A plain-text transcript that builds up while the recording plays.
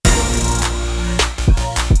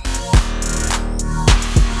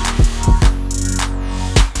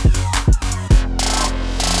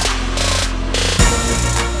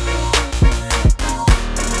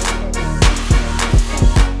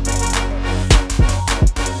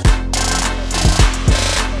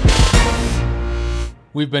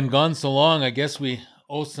We've been gone so long, I guess we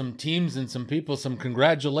owe some teams and some people some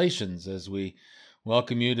congratulations as we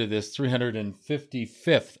welcome you to this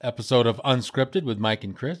 355th episode of Unscripted with Mike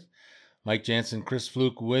and Chris. Mike Jansen, Chris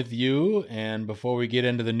Fluke with you. And before we get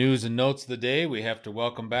into the news and notes of the day, we have to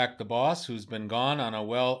welcome back the boss who's been gone on a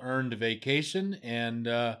well-earned vacation. And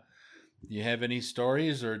do you have any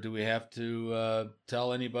stories, or do we have to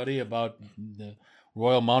tell anybody about the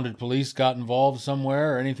Royal Mounted Police got involved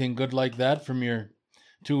somewhere or anything good like that from your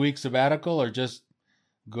 2-week sabbatical, or just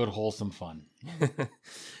good wholesome fun?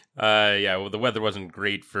 Well, the weather wasn't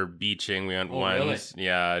great for beaching. We went once. Really?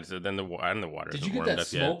 Yeah, so then the water Did isn't you get warmed that up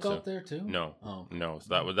smoke yet, out there too? No, Oh. no.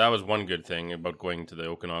 So that was one good thing about going to the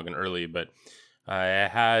Okanagan early. But I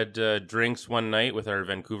had drinks one night with our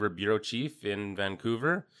Vancouver bureau chief in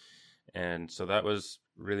Vancouver, and so that was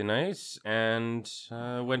really nice. And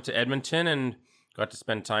went to Edmonton and got to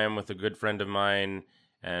spend time with a good friend of mine,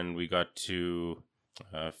 and we got to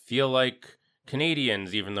feel like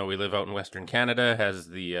Canadians, even though we live out in Western Canada, as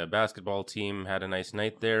the basketball team had a nice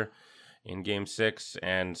night there in Game 6.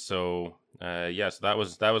 And so, yes, that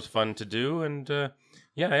was fun to do. And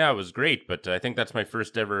it was great. But I think that's my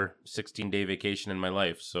first ever 16-day vacation in my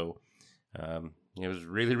life. So it was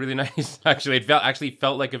really, really nice. Actually, it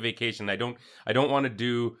felt like a vacation. I don't want to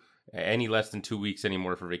do any less than 2 weeks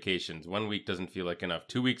anymore for vacations. 1 week doesn't feel like enough.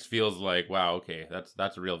 2 weeks feels like, wow, okay,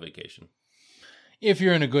 that's a real vacation. If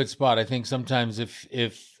you're in a good spot, I think sometimes if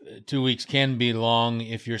 2 weeks can be long,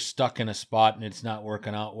 if you're stuck in a spot and it's not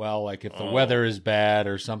working out well, like if the weather is bad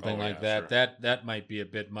or something like that, sure. that might be a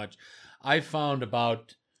bit much. I found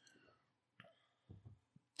about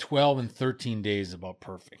 12 and 13 days about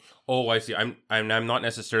perfect. Oh, I see. I'm not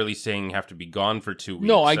necessarily saying you have to be gone for 2 weeks.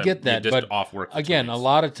 No, I get that, You're just but off work for 2 again, weeks. a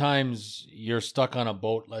lot of times you're stuck on a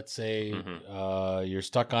boat, let's say, you're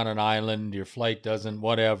stuck on an island, your flight doesn't,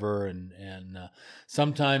 whatever, and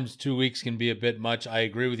sometimes 2 weeks can be a bit much. I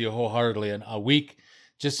agree with you wholeheartedly, and a week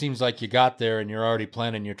just seems like you got there and you're already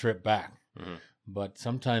planning your trip back. But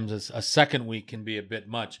sometimes a second week can be a bit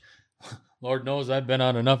much. Lord knows I've been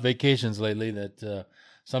on enough vacations lately that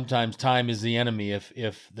sometimes time is the enemy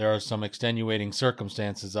if there are some extenuating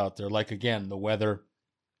circumstances out there, like, again, the weather.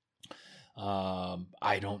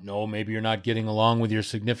 I don't know, maybe you're not getting along with your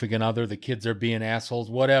significant other, the kids are being assholes,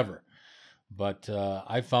 whatever. But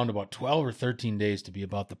I found about 12 or 13 days to be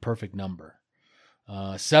about the perfect number.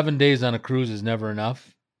 7 days on a cruise is never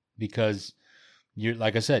enough because you're,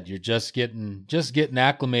 like I said, you're just getting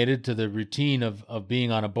acclimated to the routine of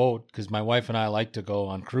being on a boat, because my wife and I like to go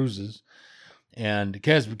on cruises. And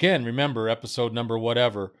because, again, remember episode number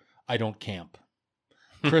whatever, I don't camp.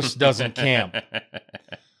 Chris doesn't camp.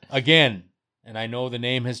 Again, and I know the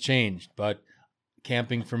name has changed, but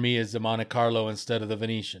camping for me is the Monte Carlo instead of the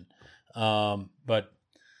Venetian. But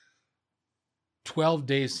 12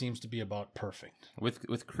 days seems to be about perfect.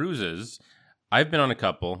 With cruises, I've been on a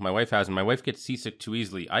couple. My wife hasn't. My wife gets seasick too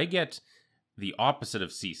easily. I get the opposite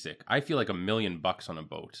of seasick. I feel like $1 million on a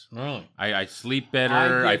boat. Really? I sleep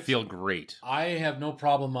better. I feel great. I have no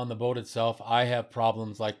problem on the boat itself. I have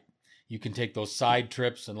problems like you can take those side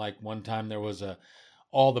trips, and like one time there was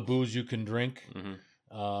all the booze you can drink.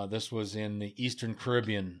 This was in the Eastern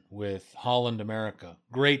Caribbean with Holland America.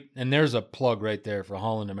 Great, and there's a plug right there for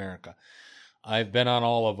Holland America. I've been on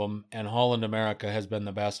all of them, and Holland America has been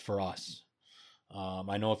the best for us.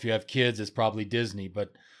 I know if you have kids, it's probably Disney,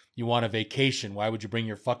 but you want a vacation, why would you bring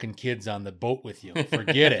your fucking kids on the boat with you?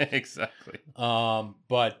 Forget it. Exactly.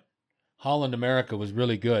 But Holland America was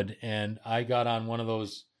really good, and I got on one of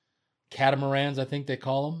those catamarans, I think they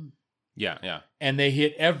call them. Yeah. And they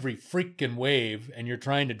hit every freaking wave, and you're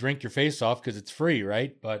trying to drink your face off because it's free,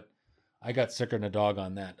 right? But I got sicker than a dog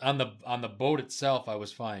on that. On the boat itself, I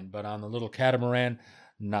was fine, but on the little catamaran,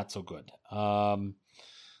 not so good. A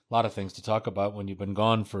lot of things to talk about when you've been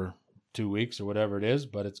gone for 2 weeks or whatever it is,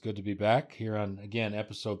 but it's good to be back here on, again,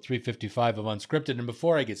 episode 355 of Unscripted. And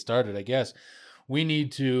before I get started, I guess we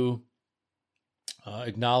need to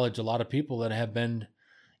acknowledge a lot of people that have been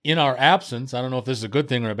in our absence. I don't know if this is a good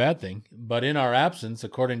thing or a bad thing, but in our absence,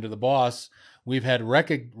 according to the boss, we've had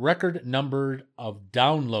record number of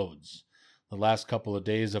downloads the last couple of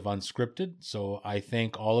days of Unscripted. So I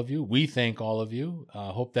thank all of you. We thank all of you.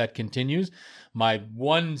 Hope that continues. My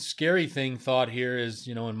one scary thought here is,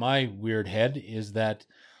 in my weird head, is that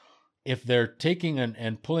if they're taking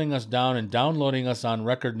and pulling us down and downloading us on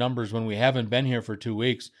record numbers when we haven't been here for 2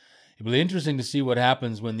 weeks, it'll be interesting to see what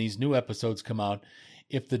happens when these new episodes come out.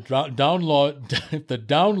 If the downloads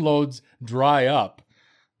dry up,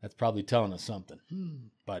 that's probably telling us something.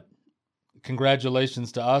 But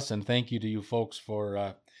congratulations to us, and thank you to you folks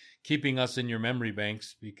for keeping us in your memory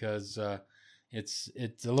banks, because It's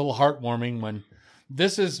a little heartwarming when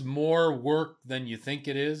this is more work than you think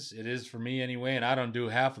it is. It is for me anyway, and I don't do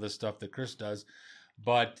half of the stuff that Chris does,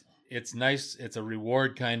 but it's nice. It's a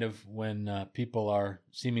reward kind of when people are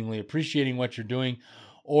seemingly appreciating what you're doing,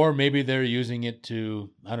 or maybe they're using it to,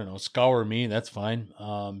 I don't know, scour me. That's fine.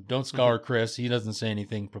 Don't scour Chris. He doesn't say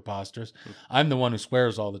anything preposterous. I'm the one who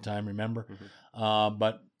swears all the time, remember?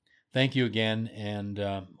 But thank you again, and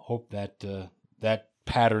hope that that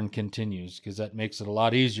pattern continues, because that makes it a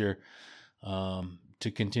lot easier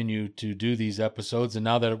to continue to do these episodes. And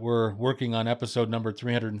now that we're working on episode number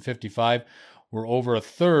 355, we're over a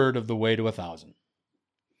third of the way to 1,000.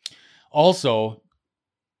 Also,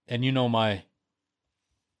 and you know my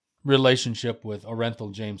relationship with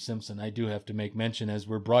Orenthal James Simpson, I do have to make mention as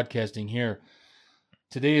we're broadcasting here.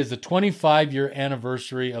 Today is the 25-year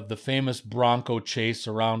anniversary of the famous Bronco chase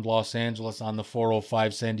around Los Angeles on the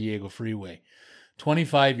 405 San Diego Freeway.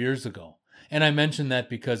 25 years ago. And I mention that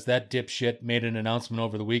because that dipshit made an announcement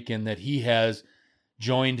over the weekend that he has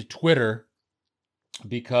joined Twitter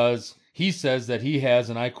because he says that he has,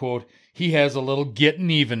 and I quote, he has a little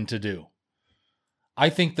getting even to do. I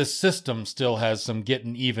think the system still has some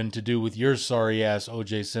getting even to do with your sorry ass,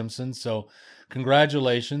 O.J. Simpson. So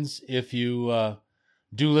congratulations. If you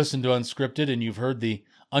do listen to Unscripted and you've heard the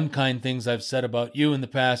unkind things I've said about you in the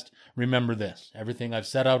past, remember this. Everything I've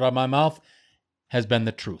said out of my mouth has been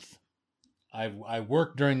the truth. I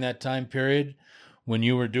worked during that time period when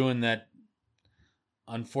you were doing that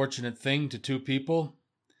unfortunate thing to two people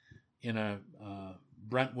in a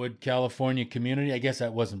Brentwood, California community. I guess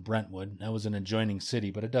that wasn't Brentwood. That was an adjoining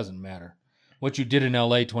city, but it doesn't matter. What you did in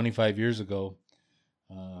L.A. 25 years ago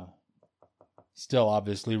still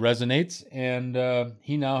obviously resonates, and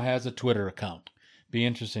he now has a Twitter account. Be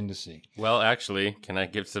interesting to see. Well, actually, can I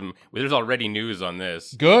give some? Well, there's already news on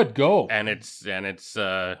this. Good, go. And it's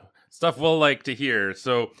stuff we'll like to hear.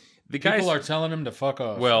 So the guys, people are telling him to fuck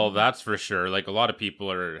off. Well, that's for sure. Like a lot of people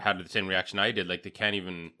had the same reaction I did. Like they can't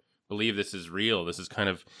even believe this is real. This is kind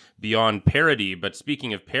of beyond parody. But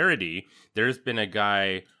speaking of parody, there's been a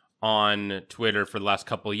guy on Twitter for the last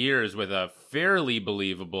couple of years with a fairly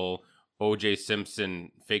believable O.J.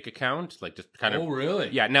 Simpson fake account, like just kind of. Oh, really?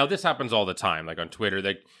 Yeah. Now this happens all the time, like on Twitter.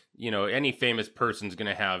 That any famous person's going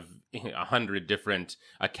to have 100 different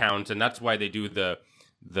accounts, and that's why they do the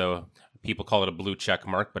people call it a blue check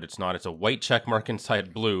mark, but it's not. It's a white check mark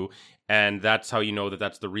inside blue, and that's how you know that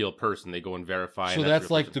that's the real person. They go and verify. So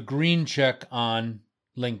that's like the green check on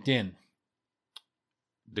LinkedIn.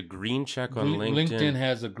 The green check on LinkedIn. LinkedIn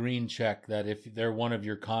has a green check that if they're one of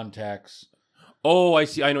your contacts. Oh, I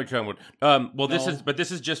see. I know what you're talking about. Well, no.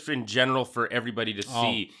 This is just in general for everybody to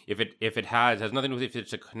see if it has nothing to do with if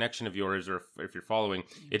it's a connection of yours or if you're following.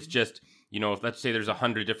 It's just if let's say there's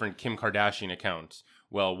 100 different Kim Kardashian accounts.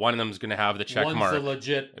 Well, one of them is going to have the check mark. One's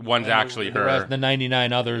legit. One's actually her. The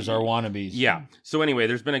 99 others are wannabes. Yeah. So anyway,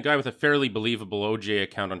 there's been a guy with a fairly believable OJ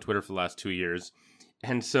account on Twitter for the last 2 years,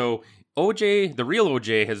 and so OJ, the real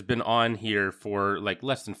OJ, has been on here for like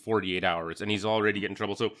less than 48 hours, and he's already getting in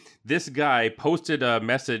trouble. So this guy posted a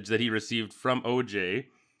message that he received from OJ,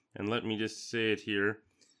 and let me just say it here.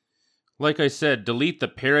 Like I said, delete the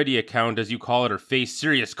parody account, as you call it, or face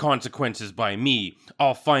serious consequences by me.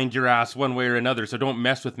 I'll find your ass one way or another, so don't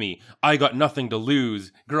mess with me. I got nothing to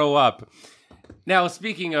lose. Grow up. Now,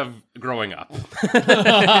 speaking of growing up.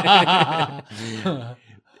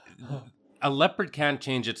 A leopard can't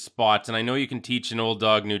change its spots, and I know you can teach an old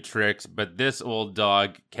dog new tricks, but this old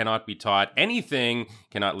dog cannot be taught anything,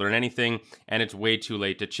 cannot learn anything, and it's way too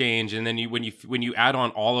late to change. And then when you add on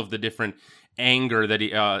all of the different anger that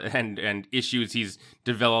he and issues he's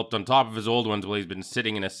developed on top of his old ones while he's been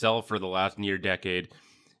sitting in a cell for the last near decade,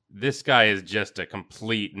 this guy is just a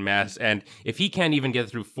complete mess. And if he can't even get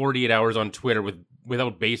through 48 hours on Twitter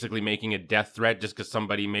without basically making a death threat just because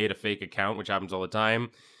somebody made a fake account, which happens all the time,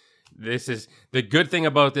 this is the good thing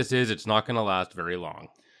about this is it's not going to last very long.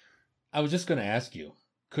 I was just going to ask you,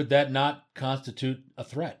 could that not constitute a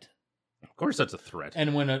threat? Of course that's a threat.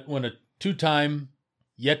 And when a two-time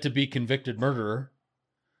yet to be convicted murderer,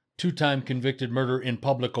 two-time convicted murderer in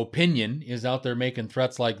public opinion is out there making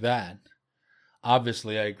threats like that,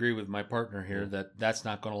 obviously I agree with my partner here that that's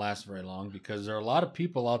not going to last very long, because there are a lot of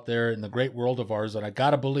people out there in the great world of ours that I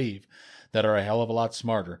got to believe that are a hell of a lot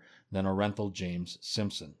smarter than Orenthal James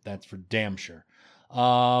Simpson. That's for damn sure.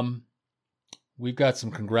 We've got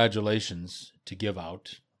some congratulations to give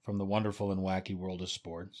out from the wonderful and wacky world of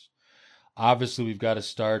sports. Obviously, we've got to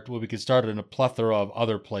start. Well, we could start in a plethora of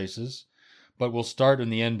other places, but we'll start in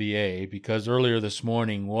the NBA because earlier this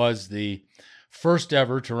morning was the first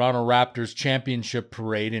ever Toronto Raptors championship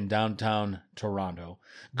parade in downtown Toronto.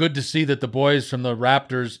 Good to see that the boys from the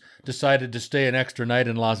Raptors decided to stay an extra night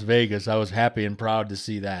in Las Vegas. I was happy and proud to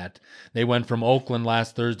see that. They went from Oakland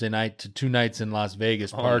last Thursday night to 2 nights in Las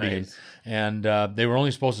Vegas partying, nice. and they were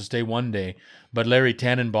only supposed to stay 1 day. But Larry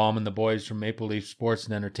Tannenbaum and the boys from Maple Leaf Sports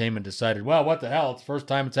and Entertainment decided, well, what the hell? It's the first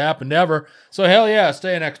time it's happened ever. So hell yeah,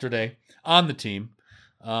 stay an extra day on the team.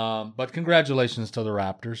 But congratulations to the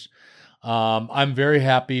Raptors. I'm very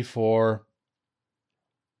happy for,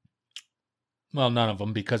 well, none of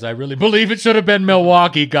them, because I really believe it should have been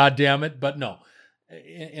Milwaukee, goddammit. But no,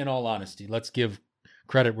 in all honesty, let's give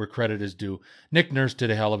credit where credit is due. Nick Nurse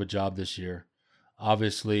did a hell of a job this year,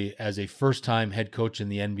 obviously, as a first-time head coach in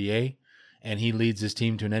the NBA, and he leads his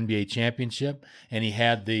team to an NBA championship, and he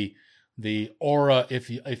had the aura,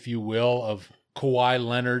 if you will, of Kawhi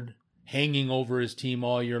Leonard hanging over his team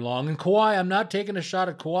all year long. And Kawhi, I'm not taking a shot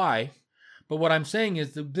at Kawhi, but what I'm saying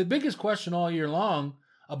is the biggest question all year long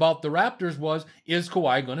about the Raptors was, is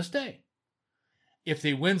Kawhi going to stay? If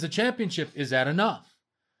he wins the championship, is that enough?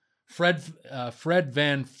 Fred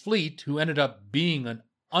Van Fleet, who ended up being an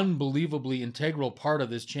unbelievably integral part of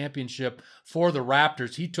this championship for the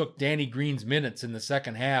Raptors, he took Danny Green's minutes in the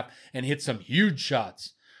second half and hit some huge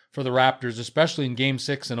shots for the Raptors, especially in Game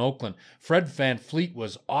 6 in Oakland. Fred Van Fleet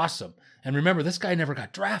was awesome. And remember, this guy never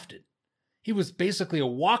got drafted. He was basically a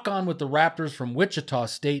walk-on with the Raptors from Wichita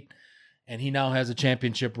State, and he now has a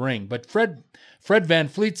championship ring. But Fred Van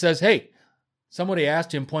Fleet says, hey, somebody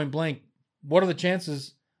asked him point blank, what are the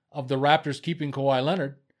chances of the Raptors keeping Kawhi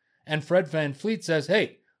Leonard? And Fred Van Fleet says,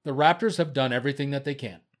 hey, the Raptors have done everything that they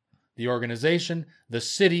can. The organization, the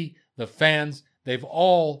city, the fans, they've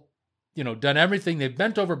all, done everything. They've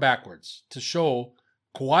bent over backwards to show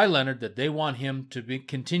Kawhi Leonard that they want him to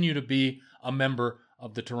continue to be a member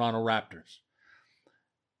of the Toronto Raptors.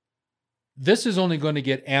 This is only going to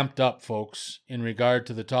get amped up, folks, in regard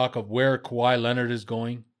to the talk of where Kawhi Leonard is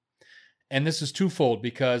going. And this is twofold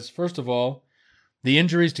because, first of all, the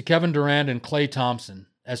injuries to Kevin Durant and Klay Thompson,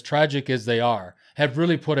 as tragic as they are, have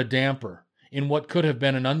really put a damper in what could have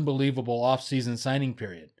been an unbelievable offseason signing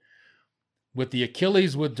period. With the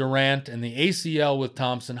Achilles with Durant and the ACL with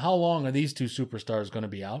Thompson, how long are these two superstars going to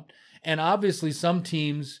be out? And obviously some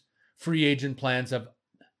teams' free agent plans have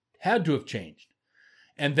had to have changed.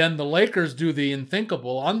 And then the Lakers do the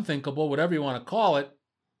unthinkable, whatever you want to call it,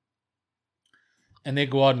 and they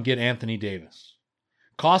go out and get Anthony Davis.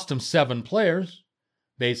 Cost them 7 players,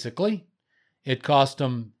 basically. It cost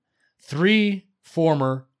them 3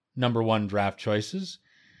 former number 1 draft choices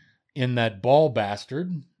in that Ball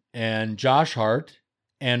bastard and Josh Hart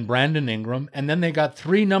and Brandon Ingram. And then they got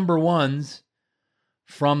 3 number 1s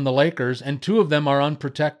from the Lakers, and 2 of them are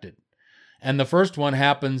unprotected. And the first one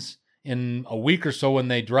happens in a week or so when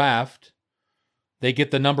they draft. They get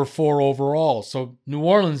the number 4 overall. So New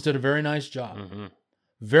Orleans did a very nice job. Mm-hmm.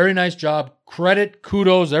 Very nice job. Credit,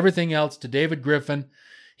 kudos, everything else to David Griffin.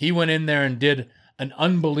 He went in there and did an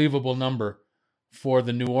unbelievable number for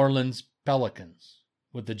the New Orleans Pelicans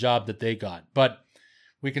with the job that they got. But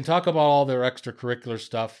we can talk about all their extracurricular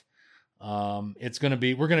stuff. We're going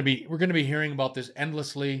to be hearing about this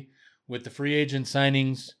endlessly with the free agent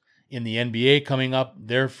signings in the NBA coming up.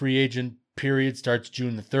 Their free agent period starts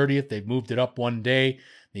June the 30th. They've moved it up 1 day.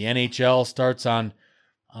 The NHL starts on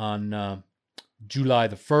July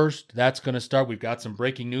the 1st. That's going to start. We've got some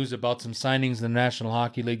breaking news about some signings in the National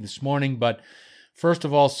Hockey League this morning. But first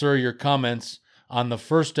of all, sir, your comments on the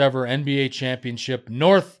first ever NBA championship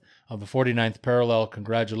north of the 49th parallel.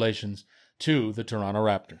 Congratulations to the Toronto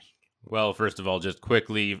Raptors. Well, first of all, just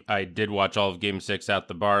quickly, I did watch all of Game 6 at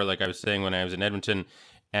the bar, like I was saying when I was in Edmonton.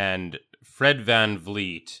 And Fred Van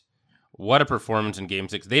Vliet, what a performance in Game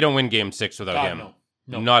 6. They don't win Game 6 without him.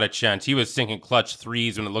 No. Not a chance. He was sinking clutch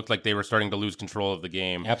threes when it looked like they were starting to lose control of the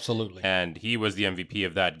game. Absolutely. And he was the MVP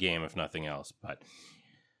of that game, if nothing else. But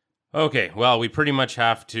okay, well, we pretty much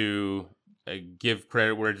have to give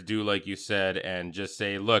credit where it's due, like you said, and just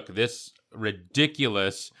say, look, this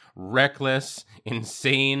ridiculous, reckless,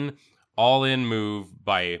 insane, all-in move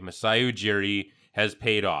by Masai Ujiri has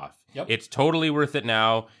paid off. Yep. It's totally worth it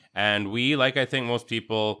now, and we, like I think most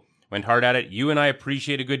people, went hard at it. You and I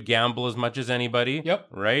appreciate a good gamble as much as anybody. Yep.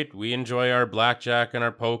 Right? We enjoy our blackjack and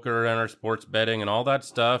our poker and our sports betting and all that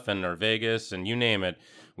stuff and our Vegas and you name it.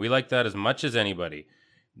 We like that as much as anybody.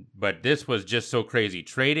 But this was just so crazy.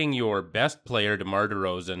 Trading your best player, DeMar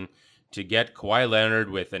DeRozan, to get Kawhi Leonard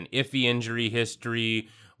with an iffy injury history,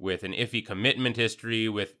 with an iffy commitment history,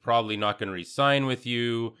 with probably not going to re-sign with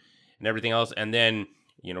you and everything else. And then,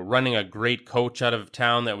 running a great coach out of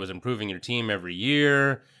town that was improving your team every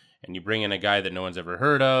year. And you bring in a guy that no one's ever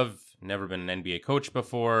heard of, never been an NBA coach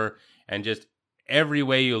before, and just every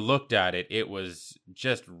way you looked at it, it was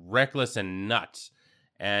just reckless and nuts.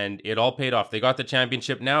 And it all paid off. They got the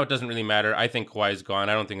championship. Now it doesn't really matter. I think Kawhi's gone.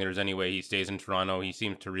 I don't think there's any way he stays in Toronto. He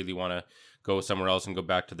seems to really want to go somewhere else and go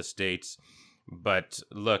back to the States. But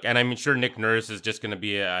look, and I'm sure Nick Nurse is just going to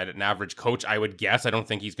be an average coach, I would guess. I don't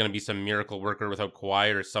think he's going to be some miracle worker without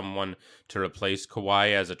Kawhi or someone to replace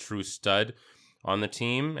Kawhi as a true stud on the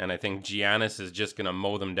team. And I think Giannis is just going to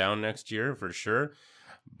mow them down next year for sure.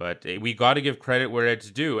 But we got to give credit where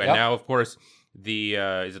it's due. And now, of course, the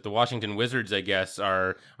is it the Washington Wizards, I guess,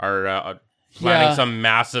 are planning some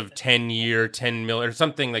massive 10-year, 10 million or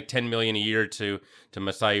something like 10 million a year to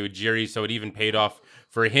Masai Ujiri. So it even paid off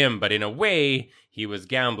for him. But in a way, he was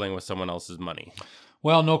gambling with someone else's money.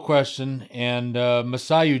 Well, no question. And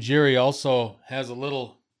Masai Ujiri also has a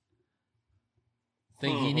little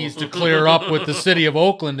thing he needs to clear up with the city of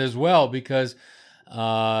Oakland as well, because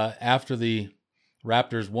after the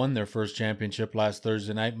Raptors won their first championship last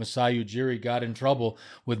Thursday night, Masai Ujiri got in trouble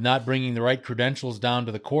with not bringing the right credentials down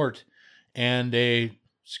to the court, and a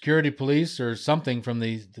security police or something from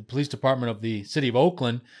the police department of the city of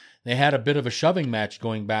Oakland, they had a bit of a shoving match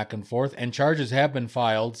going back and forth, and charges have been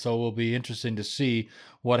filed, so it will be interesting to see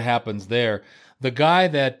what happens there. The guy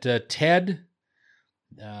that Ted,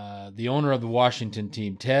 the owner of the Washington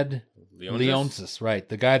team, Ted Leonsis, right,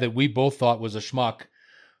 the guy that we both thought was a schmuck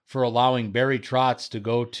for allowing Barry Trotz to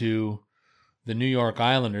go to the New York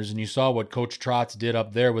Islanders, and you saw what Coach Trotz did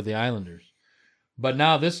up there with the Islanders. But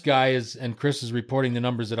now this guy is, and Chris is reporting the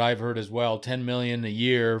numbers that I've heard as well, $10 million a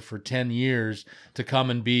year for 10 years to come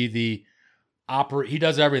and be the he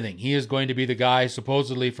does everything. He is going to be the guy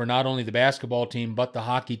supposedly for not only the basketball team, but the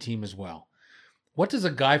hockey team as well. What does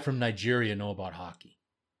a guy from Nigeria know about hockey?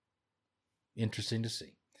 Interesting to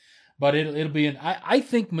see. But it'll be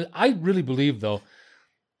I really believe, though,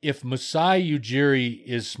 if Masai Ujiri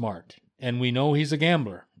is smart, and we know he's a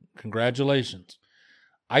gambler, congratulations,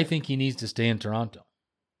 I think he needs to stay in Toronto.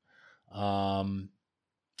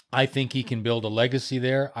 I think he can build a legacy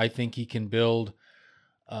there. I think he can build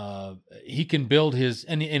his,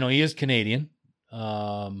 and he is Canadian,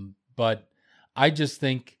 but I just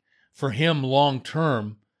think for him long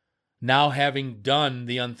term, now having done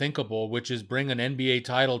the unthinkable, which is bring an NBA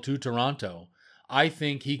title to Toronto, I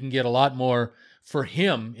think he can get a lot more. For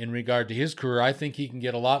him, in regard to his career, I think he can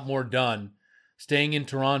get a lot more done staying in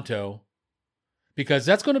Toronto, because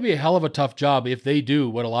that's going to be a hell of a tough job if they do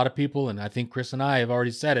what a lot of people, and I think Chris and I have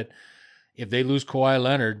already said it, if they lose Kawhi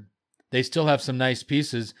Leonard, they still have some nice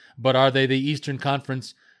pieces, but are they the Eastern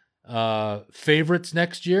Conference favorites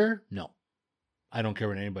next year? No. I don't care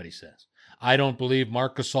what anybody says. I don't believe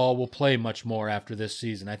Marc Gasol will play much more after this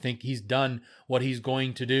season. I think he's done what he's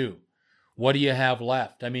going to do. What do you have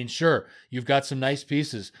left? I mean, sure, you've got some nice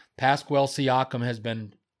pieces. Pascual Siakam has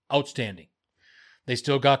been outstanding. They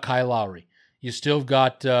still got Kyle Lowry. You still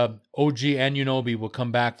got OG Anunoby will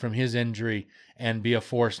come back from his injury and be a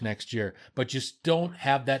force next year. But you don't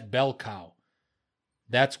have that bell cow.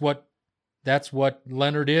 That's what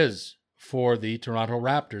Leonard is for the Toronto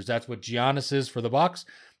Raptors. That's what Giannis is for the Bucks.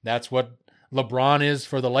 That's what LeBron is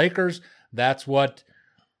for the Lakers. That's what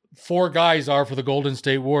 4 guys are for the Golden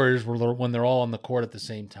State Warriors when they're all on the court at the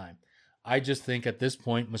same time. I just think at this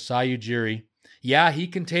point, Masai Ujiri, he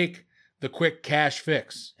can take the quick cash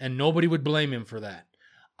fix, and nobody would blame him for that.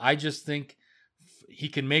 I just think he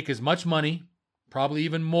can make as much money, probably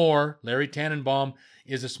even more. Larry Tannenbaum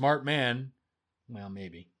is a smart man. Well,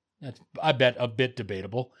 maybe. That's, I bet, a bit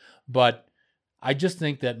debatable. But I just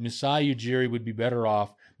think that Masai Ujiri would be better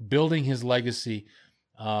off building his legacy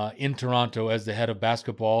in Toronto as the head of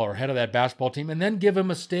basketball or head of that basketball team, and then give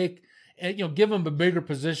him a stake, give him a bigger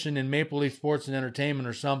position in Maple Leaf Sports and Entertainment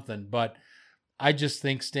or something. But I just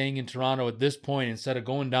think staying in Toronto at this point, instead of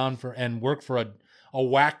going down and work for a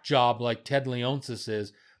whack job like Ted Leonsis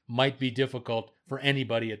is, might be difficult for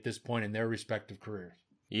anybody at this point in their respective careers.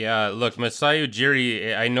 Yeah, look, Masai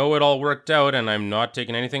Ujiri, I know it all worked out, and I'm not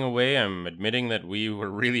taking anything away. I'm admitting that we were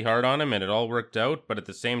really hard on him, and it all worked out. But at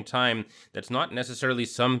the same time, that's not necessarily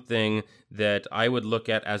something that I would look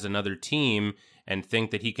at as another team and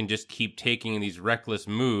think that he can just keep taking these reckless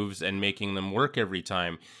moves and making them work every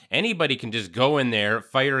time. Anybody can just go in there,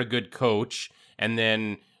 fire a good coach, and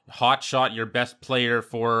then hot shot your best player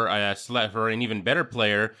for an even better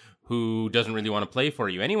player who doesn't really want to play for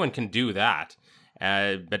you. Anyone can do that.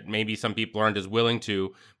 But maybe some people aren't as willing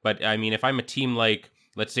to. But, I mean, if I'm a team like,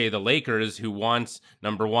 let's say, the Lakers, who wants,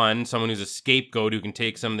 number one, someone who's a scapegoat who can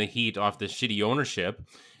take some of the heat off the shitty ownership,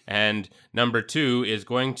 and number two is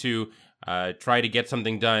going to try to get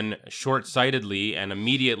something done short-sightedly and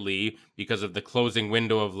immediately because of the closing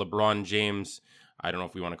window of LeBron James, I don't know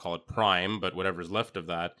if we want to call it prime, but whatever's left of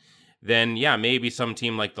that, then yeah, maybe some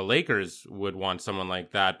team like the Lakers would want someone like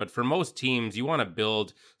that. But for most teams, you want to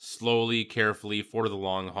build slowly, carefully for the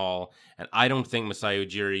long haul. And I don't think Masai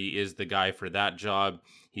Ujiri is the guy for that job.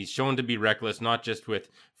 He's shown to be reckless, not just with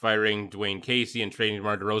firing Dwayne Casey and trading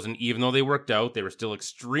DeMar DeRozan. Even though they worked out, they were still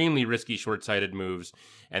extremely risky, short-sighted moves.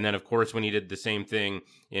 And then, of course, when he did the same thing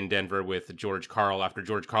in Denver with George Karl, after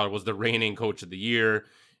George Karl was the reigning coach of the year.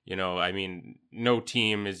 You know, I mean, no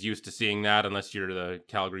team is used to seeing that unless you're the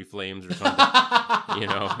Calgary Flames or something. you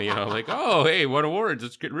know, like, oh, hey, what awards?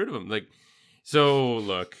 Let's get rid of him. Like, so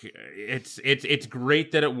look, it's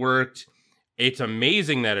great that it worked. It's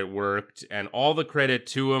amazing that it worked, and all the credit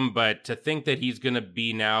to him. But to think that he's going to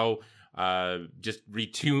be now just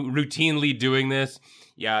routinely doing this,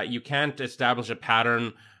 yeah, you can't establish a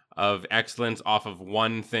pattern of excellence off of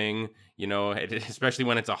one thing, you know, especially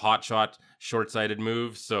when it's a hot shot, short-sighted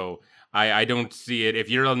move. So I don't see it.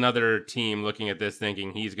 If you're another team looking at this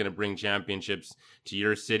thinking he's going to bring championships to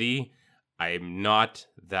your city, I'm not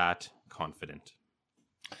that confident.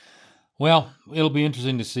 Well, it'll be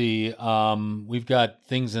interesting to see. We've got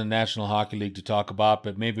things in the National Hockey League to talk about,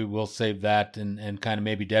 but maybe we'll save that and kind of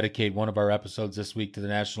maybe dedicate one of our episodes this week to the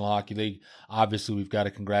National Hockey League. Obviously, we've got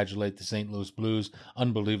to congratulate the St. Louis Blues.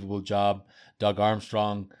 Unbelievable job. Doug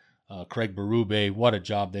Armstrong, Craig Berube, what a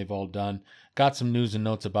job they've all done. Got some news and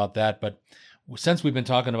notes about that, but since we've been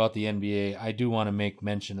talking about the NBA, I do want to make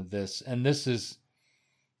mention of this. And this is,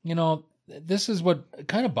 you know, this is what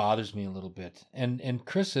kind of bothers me a little bit. And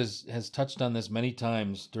Chris has touched on this many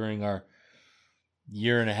times during our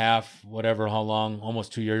year and a half, whatever, how long,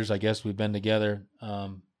 almost 2 years, I guess we've been together.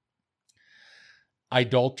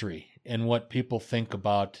 Idolatry and what people think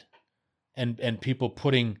about and people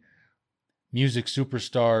putting music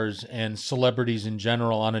superstars and celebrities in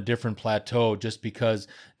general on a different plateau just because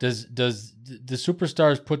does the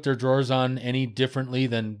superstars put their drawers on any differently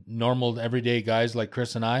than normal everyday guys like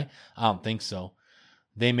Chris and I don't think so.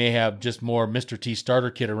 They may have just more Mr. T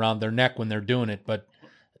starter kit around their neck when they're doing it, but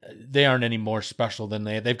they aren't any more special than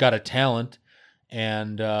they've got a talent.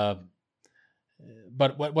 And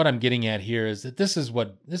but what I'm getting at here is that this is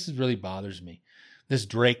really bothers me. This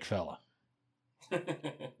Drake fella.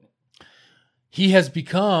 He has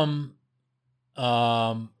become,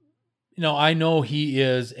 I know he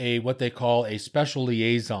is what they call a special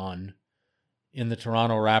liaison in the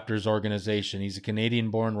Toronto Raptors organization. He's a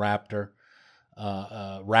Canadian-born rapper,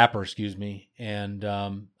 and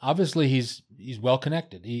obviously he's well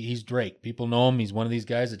connected. He's Drake. People know him. He's one of these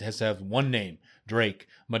guys that has to have one name: Drake,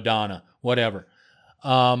 Madonna, whatever.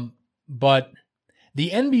 But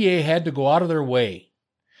the NBA had to go out of their way,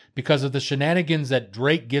 because of the shenanigans that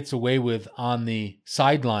Drake gets away with on the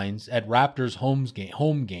sidelines at Raptors home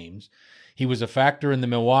games. He was a factor in the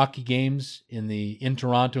Milwaukee games in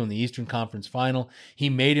Toronto in the Eastern Conference Final. He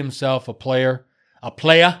made himself a player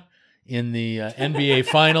in the NBA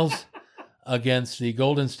Finals against the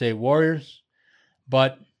Golden State Warriors.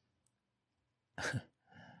 But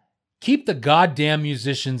keep the goddamn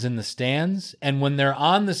musicians in the stands, and when they're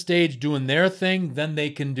on the stage doing their thing, then they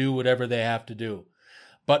can do whatever they have to do.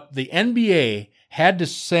 But the NBA had to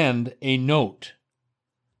send a note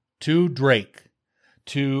to Drake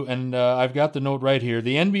and I've got the note right here.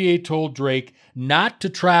 The NBA told Drake not to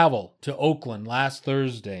travel to Oakland last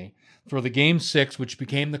Thursday for the Game 6, which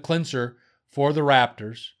became the clincher for the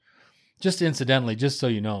Raptors. Just incidentally, just so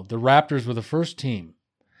you know, the Raptors were the first team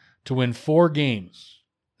to win 4 games.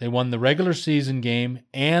 They won the regular season game,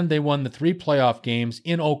 and they won the 3 playoff games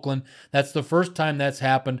in Oakland. That's the first time that's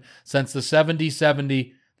happened since the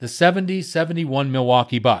 70-71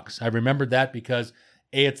 Milwaukee Bucks. I remembered that because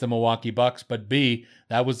A, it's the Milwaukee Bucks, but B,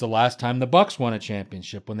 that was the last time the Bucks won a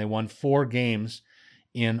championship, when they won 4 games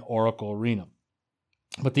in Oracle Arena.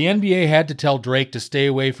 But the NBA had to tell Drake to stay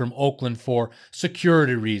away from Oakland for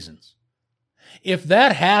security reasons. If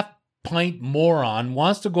that half-pint moron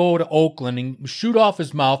wants to go to Oakland and shoot off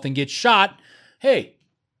his mouth and get shot, hey,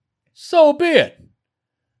 so be it.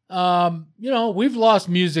 We've lost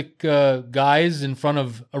music guys in front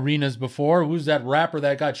of arenas before. Who's that rapper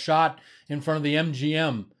that got shot in front of the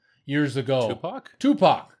MGM years ago?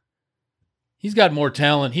 Tupac. He's got more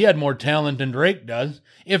talent. He had more talent than Drake does.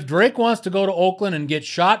 If Drake wants to go to Oakland and get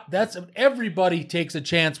shot, everybody takes a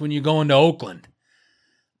chance when you go into Oakland.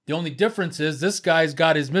 The only difference is this guy's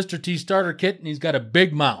got his Mr. T starter kit and he's got a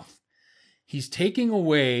big mouth. He's taking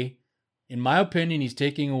away, in my opinion,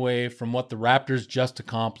 from what the Raptors just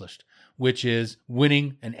accomplished. which is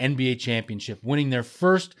winning an NBA championship, winning their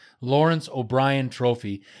first Lawrence O'Brien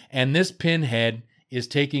trophy. And this pinhead is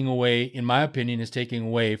taking away, in my opinion, is taking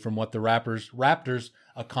away from what the Raptors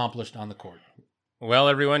accomplished on the court. Well,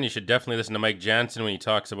 everyone, you should definitely listen to Mike Jansen when he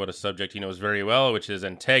talks about a subject he knows very well, which is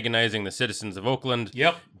antagonizing the citizens of Oakland.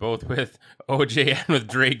 Yep. Both with OJ and with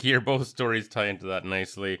Drake here. Both stories tie into that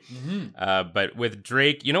nicely. But with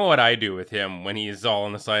Drake, you know what I do with him when he's all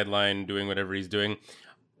on the sideline doing whatever he's doing?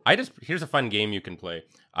 Here's a fun game you can play.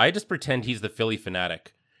 I just pretend he's the Philly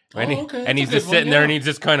fanatic. Right? Okay. And he's just sitting there and he's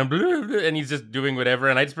just kind of and he's just doing whatever.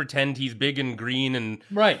 And I just pretend he's big and green and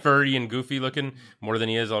furry and goofy looking more than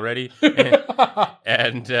he is already.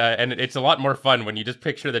 And it's a lot more fun when you just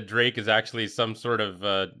picture that Drake is actually some sort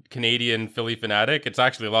of Canadian Philly fanatic. It's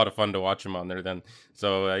actually a lot of fun to watch him on there then.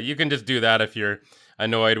 So you can just do that if you're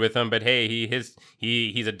annoyed with him. But hey, he's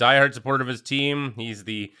a diehard supporter of his team. He's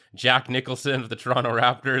the Jack Nicholson of the Toronto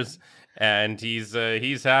Raptors. And he's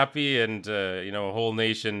happy, and a whole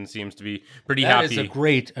nation seems to be pretty happy. That is a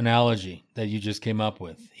great analogy that you just came up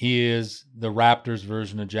with. He is the Raptors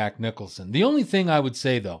version of Jack Nicholson. The only thing I would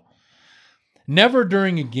say, though, never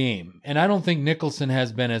during a game, and I don't think Nicholson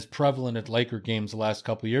has been as prevalent at Laker games the last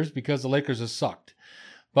couple of years because the Lakers have sucked.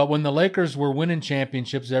 But when the Lakers were winning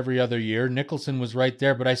championships every other year, Nicholson was right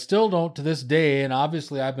there. But I still don't, to this day, and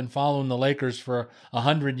obviously I've been following the Lakers for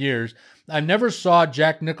 100 years, I never saw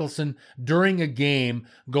Jack Nicholson during a game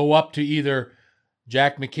go up to either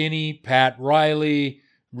Jack McKinney, Pat Riley,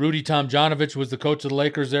 Rudy Tomjanovich was the coach of the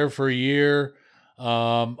Lakers there for a year,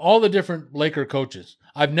 all the different Laker coaches.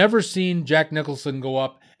 I've never seen Jack Nicholson go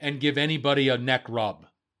up and give anybody a neck rub.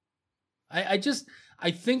 I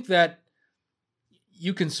think that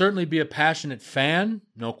you can certainly be a passionate fan,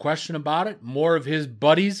 no question about it. More of his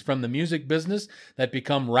buddies from the music business that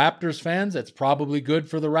become Raptors fans, that's probably good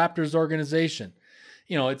for the Raptors organization.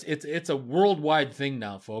 It's a worldwide thing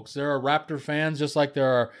now, folks. There are Raptor fans just like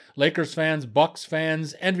there are Lakers fans, Bucks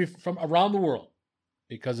fans, and from around the world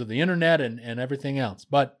because of the internet and everything else.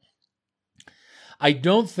 But I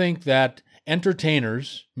don't think that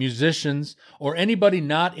entertainers, musicians, or anybody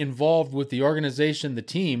not involved with the organization, the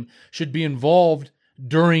team, should be involved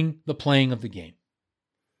during the playing of the game.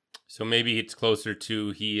 So maybe it's closer to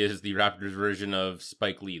he is the Raptors version of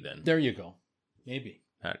Spike Lee then. There you go. Maybe.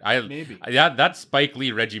 That Spike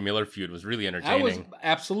Lee Reggie Miller feud was really entertaining.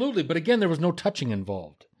 Absolutely, but again, there was no touching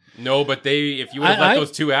involved. No, but if you would have let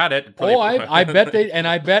those two at it, I bet they, and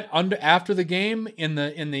I bet after the game in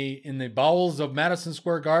the bowels of Madison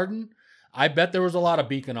Square Garden, I bet there was a lot of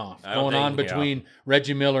beaking off going on between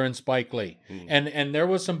Reggie Miller and Spike Lee. And there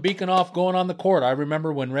was some beaking off going on the court. I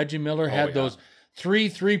remember when Reggie Miller had those 3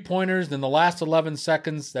 3-pointers in the last 11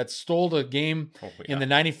 seconds that stole the game in the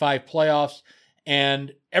 95 playoffs.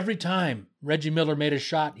 And every time Reggie Miller made a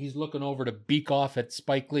shot, he's looking over to beak off at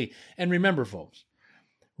Spike Lee. And remember, folks,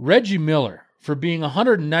 Reggie Miller, for being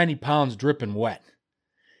 190 pounds dripping wet,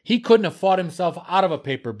 he couldn't have fought himself out of a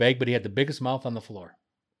paper bag, but he had the biggest mouth on the floor.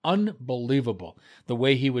 Unbelievable the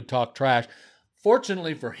way he would talk trash.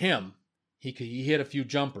 Fortunately for him, he hit a few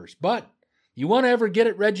jumpers. But you want to ever get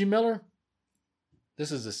at Reggie Miller?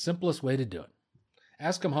 This is the simplest way to do it.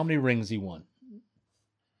 Ask him how many rings he won.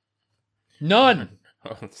 None.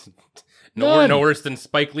 No worse than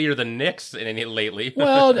Spike Lee or the Knicks lately.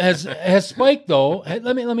 Well, has Spike though?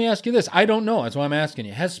 Let me ask you this. I don't know. That's why I'm asking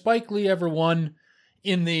you. Has Spike Lee ever won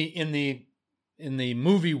in the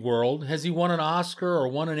movie world? Has he won an Oscar or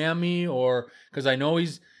won an Emmy? Or because I know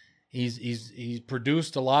he's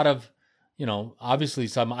produced a lot of, obviously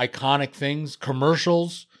some iconic things,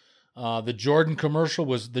 commercials. The Jordan commercial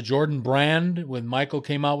was the Jordan brand when Michael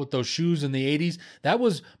came out with those shoes in the 80s. That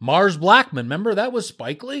was Mars Blackman. Remember, that was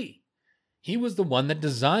Spike Lee. He was the one that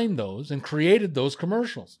designed those and created those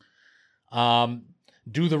commercials.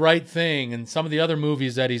 Do the Right Thing and some of the other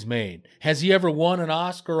movies that he's made. Has he ever won an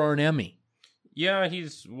Oscar or an Emmy? Yeah, he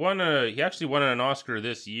actually won an Oscar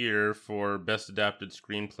this year for Best Adapted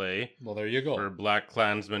Screenplay. Well, there you go. For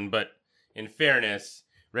BlacKkKlansman. But in fairness,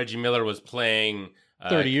 Reggie Miller was playing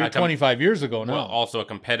 25 years ago now. Well, also a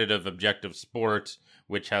competitive objective sport,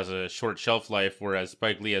 which has a short shelf life, whereas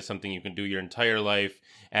Spike Lee has something you can do your entire life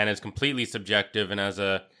and is completely subjective. And as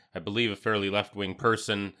I believe, a fairly left-wing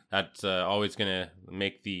person, that's always going to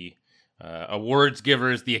make the awards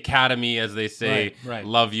givers, the Academy, as they say,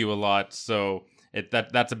 love you a lot. So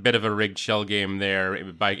that's a bit of a rigged shell game there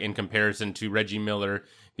in comparison to Reggie Miller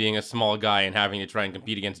being a small guy and having to try and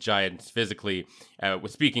compete against giants physically.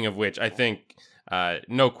 Speaking of which, I think...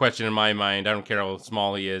 no question in my mind, I don't care how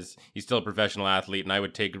small he is, he's still a professional athlete, and I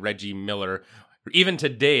would take Reggie Miller. Even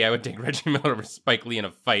today, I would take Reggie Miller over Spike Lee in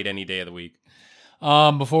a fight any day of the week.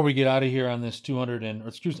 Before we get out of here on this 200 and, or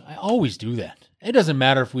excuse me, I always do that. It doesn't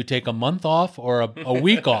matter if we take a month off or a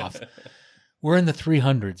week off. We're in the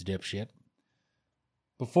 300s, dipshit.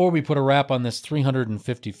 Before we put a wrap on this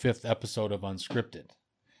 355th episode of Unscripted,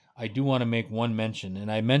 I do want to make one mention,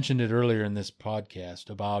 and I mentioned it earlier in this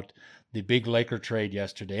podcast about the big Laker trade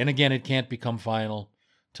yesterday. And again, it can't become final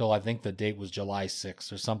till I think the date was July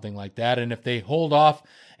 6th or something like that. And if they hold off,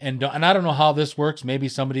 and I don't know how this works, maybe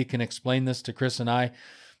somebody can explain this to Chris and I,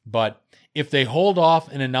 but if they hold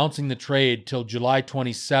off in announcing the trade till July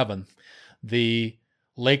 27th, the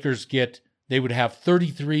Lakers they would have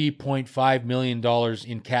 $33.5 million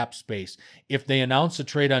in cap space. If they announce the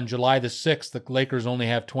trade on July the 6th, the Lakers only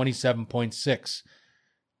have 27.6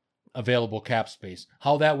 available cap space.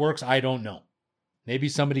 How that works, I don't know. Maybe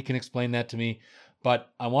somebody can explain that to me.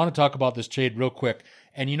 But I want to talk about this trade real quick.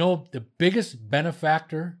 And you know, the biggest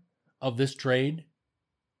benefactor of this trade,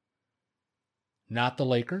 not the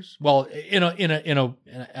Lakers. Well, in a,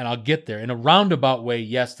 and I'll get there. In a roundabout way,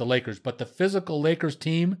 yes, the Lakers. But the physical Lakers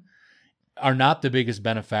team are not the biggest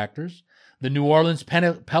benefactors. The New Orleans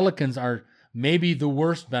Pelicans are maybe the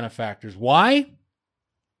worst benefactors. Why?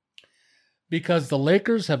 Because the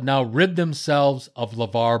Lakers have now rid themselves of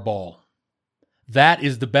LeVar Ball. That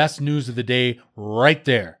is the best news of the day right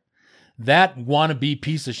there. That wannabe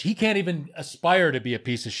piece of shit. He can't even aspire to be a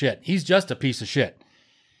piece of shit. He's just a piece of shit.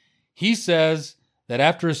 He says that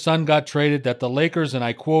after his son got traded, that the Lakers, and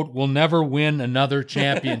I quote, will never win another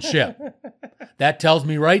championship. That tells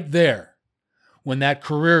me right there, when that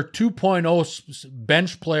career 2.0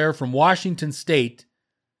 bench player from Washington State,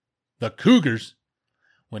 the Cougars,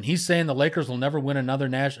 when he's saying the Lakers will never win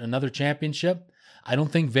another championship, I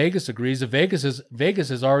don't think Vegas agrees. Vegas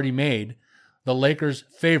has already made the Lakers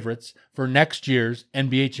favorites for next year's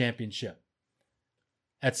NBA championship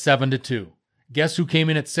at 7-2. Guess who came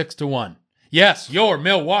in at 6-1? Yes, your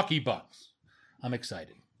Milwaukee Bucks. I'm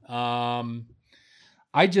excited. I'm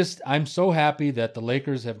so happy that the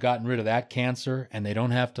Lakers have gotten rid of that cancer and they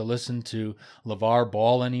don't have to listen to LeVar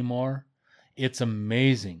Ball anymore. It's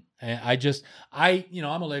amazing. I'm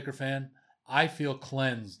a Laker fan. I feel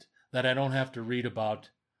cleansed that I don't have to read about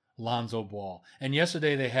Lonzo Ball. And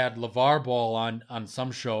yesterday they had LeVar Ball on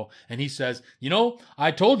some show, and he says,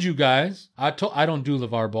 I told you guys, I don't do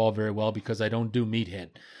LeVar Ball very well because I don't do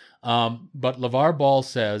Meathead. But LeVar Ball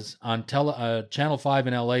says on Channel 5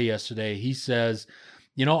 in LA yesterday, he says,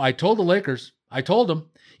 I told the Lakers, I told them,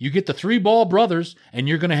 you get the 3 Ball brothers and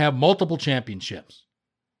you're going to have multiple championships.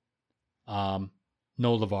 No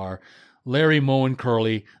LeVar. Larry, Moe, and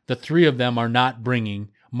Curly, the 3 of them are not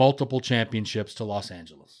bringing multiple championships to Los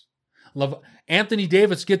Angeles. Anthony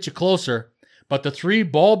Davis gets you closer, but the 3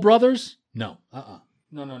 Ball brothers, no.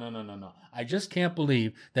 No. I just can't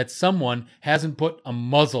believe that someone hasn't put a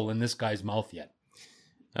muzzle in this guy's mouth yet.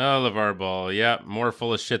 Oh, LeVar Ball, yeah, more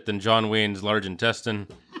full of shit than John Wayne's large intestine.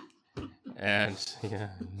 And yeah,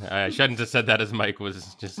 I shouldn't have said that as Mike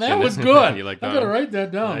was just. That was good. You like that? I'm going to write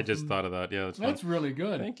that down. I just thought of that. Yeah, that's really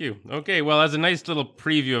good. Thank you. Okay, well, as a nice little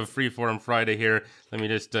preview of Freeform Friday here, let me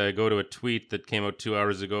just go to a tweet that came out 2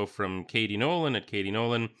 hours ago from Katie Nolan at Katie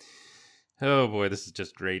Nolan. Oh boy, this is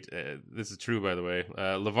just great. This is true, by the way.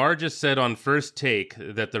 LeVar just said on First Take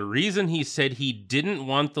that the reason he said he didn't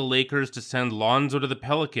want the Lakers to send Lonzo to the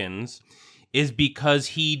Pelicans is because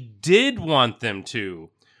he did want them to.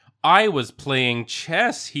 I was playing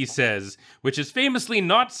chess, he says, which is famously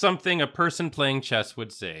not something a person playing chess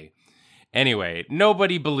would say. Anyway,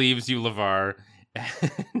 nobody believes you, LeVar.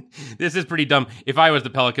 This is pretty dumb. If I was the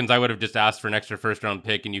Pelicans, I would have just asked for an extra first-round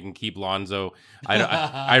pick, and you can keep Lonzo.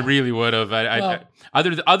 I really would have.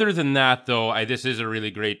 Other than that, though, this is a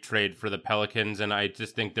really great trade for the Pelicans, and I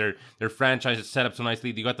just think their franchise is set up so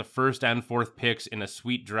nicely. You got the 1st and 4th picks in a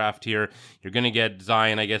sweet draft here. You're going to get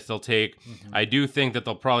Zion, I guess they'll take. Mm-hmm. I do think that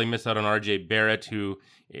they'll probably miss out on R.J. Barrett, who,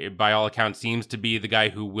 by all accounts, seems to be the guy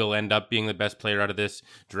who will end up being the best player out of this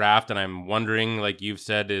draft. And I'm wondering, like you've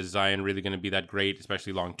said, is Zion really going to be that great,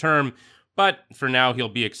 especially long term? But for now, he'll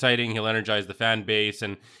be exciting. He'll energize the fan base.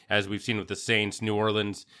 And as we've seen with the Saints, New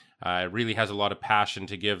Orleans really has a lot of passion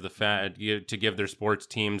to give to give their sports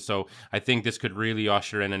team. So I think this could really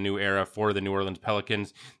usher in a new era for the New Orleans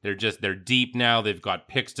Pelicans. They're deep now. They've got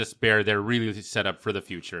picks to spare. They're really set up for the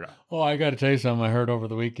future. Oh, I got to tell you something I heard over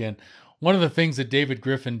the weekend. One of the things that David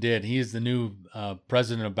Griffin did, he is the new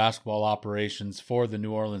president of basketball operations for the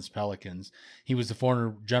New Orleans Pelicans. He was the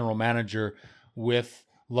former general manager with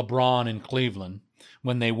LeBron in Cleveland.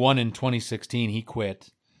 When they won in 2016, he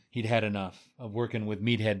quit. He'd had enough of working with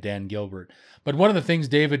meathead Dan Gilbert. But one of the things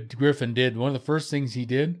David Griffin did, one of the first things he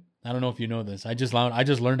did, I don't know if you know this, I just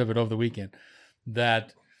learned of it over the weekend,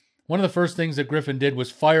 that one of the first things that Griffin did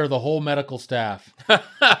was fire the whole medical staff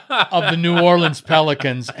of the New Orleans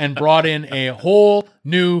Pelicans and brought in a whole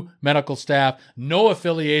new medical staff. No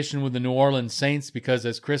affiliation with the New Orleans Saints because,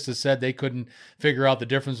 as Chris has said, they couldn't figure out the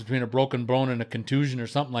difference between a broken bone and a contusion or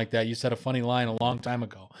something like that. You said a funny line a long time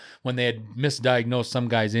ago when they had misdiagnosed some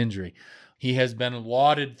guy's injury. He has been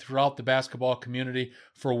lauded throughout the basketball community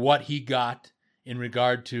for what he got in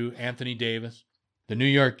regard to Anthony Davis. The New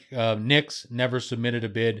York Knicks never submitted a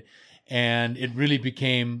bid, and it really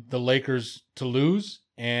became the Lakers to lose,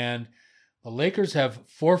 and the Lakers have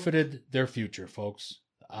forfeited their future, folks.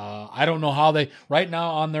 I don't know how right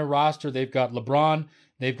now on their roster, they've got LeBron,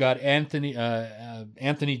 they've got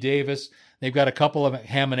Anthony Davis, they've got a couple of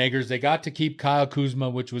ham and eggers. They got to keep Kyle Kuzma,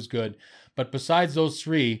 which was good. But besides those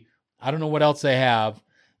three, I don't know what else they have.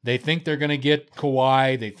 They think they're going to get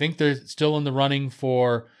Kawhi. They think they're still in the running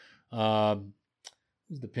for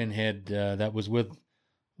who's the pinhead that was with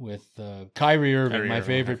Kyrie Irving, my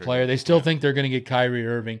favorite player. They still think they're going to get Kyrie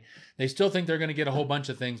Irving. They still think they're going to get a whole bunch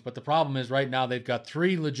of things. But the problem is right now they've got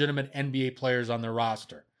 3 legitimate NBA players on their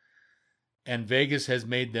roster. And Vegas has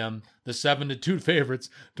made them the 7-2 favorites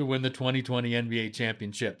to win the 2020 NBA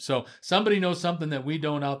championship. So somebody knows something that we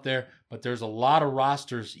don't out there, but there's a lot of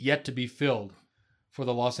rosters yet to be filled for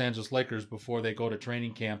the Los Angeles Lakers before they go to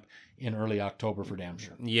training camp in early October for damn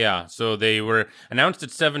sure. Yeah, so they were announced at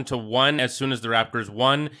 7-1 as soon as the Raptors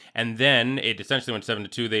won, and then it essentially went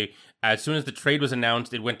 7-2. As soon as the trade was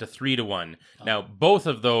announced, it went to 3-1. Now, both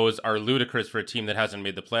of those are ludicrous for a team that hasn't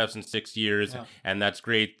made the playoffs in 6 years, and that's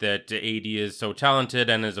great that AD is so talented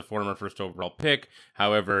and is a former first overall pick.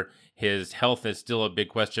 However, his health is still a big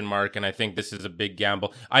question mark, and I think this is a big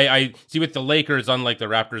gamble. I see with the Lakers, unlike the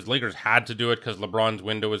Raptors, Lakers had to do it because LeBron's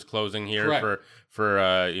window is closing here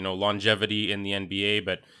for longevity in the NBA.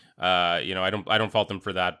 But I don't fault them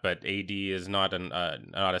for that. But AD is not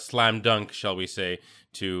a slam dunk, shall we say,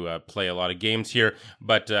 to play a lot of games here.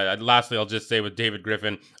 But lastly, I'll just say with David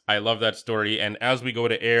Griffin, I love that story. And as we go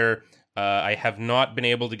to air, I have not been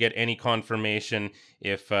able to get any confirmation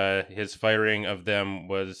if his firing of them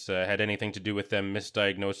had anything to do with them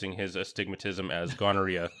misdiagnosing his astigmatism as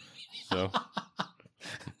gonorrhea. So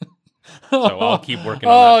I'll keep working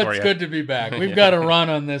on that for you. It's good to be back. We've got a run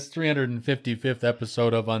on this 355th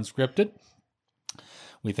episode of Unscripted.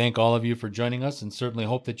 We thank all of you for joining us and certainly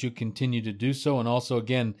hope that you continue to do so. And also,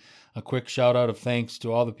 again, a quick shout out of thanks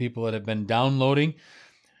to all the people that have been downloading.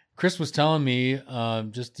 Chris was telling me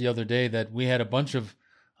just the other day that we had a bunch of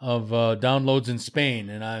downloads in Spain,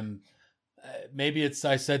 and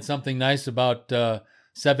I said something nice about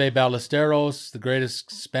Seve Ballesteros, the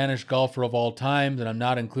greatest Spanish golfer of all time, and I'm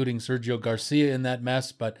not including Sergio Garcia in that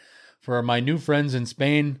mess. But for my new friends in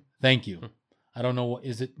Spain, thank you. I don't know,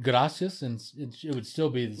 is it gracias? And it would still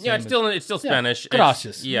be the same. Yeah, it's still Spanish.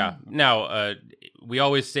 Gracias. Now, we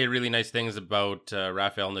always say really nice things about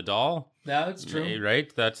Rafael Nadal. Yeah, that's true.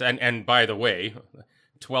 Right? And by the way,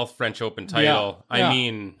 12th French Open title.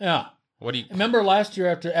 Yeah. What do you remember last year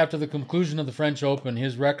after the conclusion of the French Open,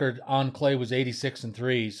 his record on clay was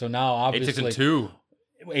 86-3. So now obviously 86-2.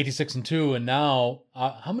 86-2, and now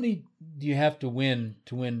how many do you have to win?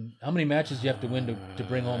 How many matches do you have to win to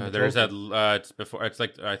bring home the there's trophy? that it's before, it's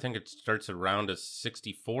like, I think it starts around a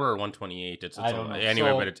 64 or 128. I don't know.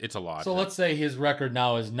 Anyway, but it's a lot. So let's say his record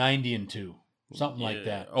now is 90-2, something like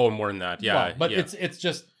that. Oh, more than that. Yeah. Well, but it's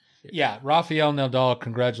just Rafael Nadal,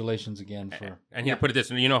 congratulations again for. And here, put it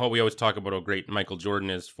this, you know how we always talk about how great Michael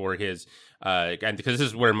Jordan is for his, and because this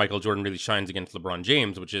is where Michael Jordan really shines against LeBron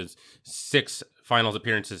James, which is 6 finals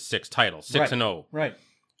appearances, 6 titles, 6-0. Right.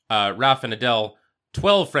 Rafa Nadal,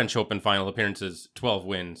 12 French Open final appearances, 12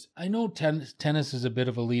 wins. I know tennis is a bit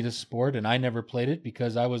of an elitist sport, and I never played it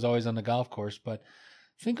because I was always on the golf course. But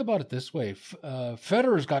think about it this way: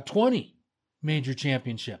 Federer's got 20 major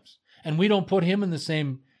championships, and we don't put him in the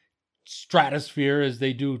same stratosphere as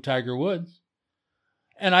they do Tiger Woods.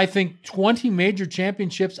 And I think 20 major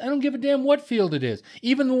championships, I don't give a damn what field it is,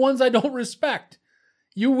 even the ones I don't respect.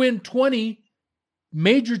 You win 20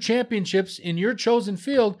 major championships in your chosen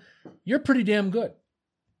field, you're pretty damn good.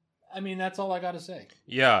 I mean, that's all I got to say.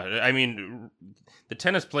 Yeah, I mean, the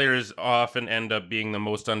tennis players often end up being the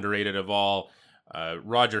most underrated of all.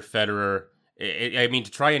 Roger Federer, I mean,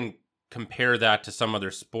 to try and compare that to some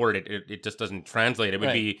other sport, it just doesn't translate.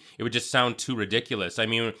 It would just sound too ridiculous. I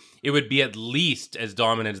mean, it would be at least as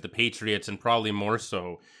dominant as the Patriots and probably more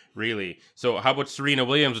so, really. So how about Serena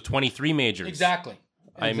Williams with 23 majors? Exactly.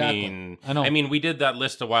 I mean, we did that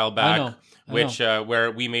list a while back,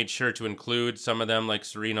 where we made sure to include some of them, like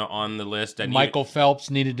Serena, on the list. And Michael Phelps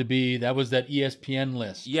needed to be. That was that ESPN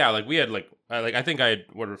list. Yeah, like we had I think I had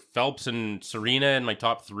Phelps and Serena in my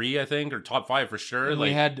top 3, I think, or top 5 for sure. And Like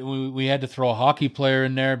we had to throw a hockey player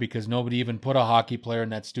in there because nobody even put a hockey player in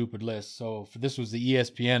that stupid list. So this was the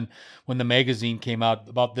ESPN when the magazine came out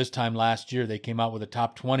about this time last year. They came out with a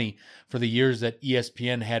top 20 for the years that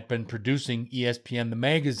ESPN had been producing ESPN the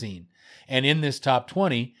magazine. And in this top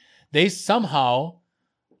 20, they somehow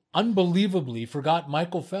unbelievably forgot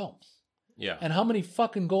Michael Phelps. yeah, And how many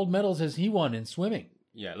fucking gold medals has he won in swimming?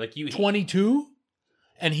 yeah, like 22?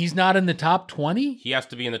 And he's not in the top 20? he has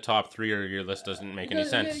to be in the top 3, or your list doesn't make any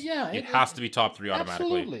sense. Yeah, it has to be top 3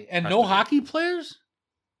 automatically. Absolutely. And Has no to be. hockey players?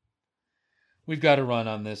 We've got to run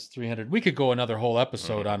on this 300. We could go another whole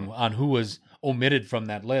episode on who was omitted from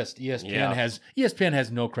that list. ESPN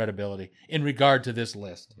has no credibility in regard to this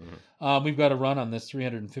list. We've got to run on this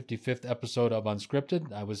 355th episode of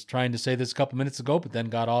Unscripted. I was trying to say this a couple minutes ago, but then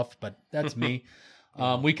got off. But that's me.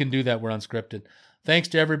 We can do that. We're unscripted. Thanks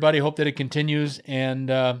to everybody. Hope that it continues,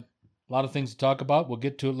 and a lot of things to talk about. We'll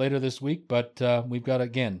get to it later this week, but we've got,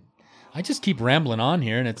 again, I just keep rambling on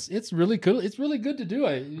here, and it's really cool. It's really good to do.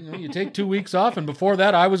 You take 2 weeks off, and before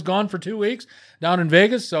that, I was gone for 2 weeks down in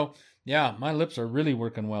Vegas. So yeah, my lips are really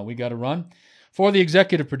working well. We got to run. For the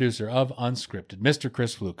executive producer of Unscripted, Mr.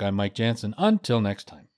 Chris Fluke, I'm Mike Jansen. Until next time.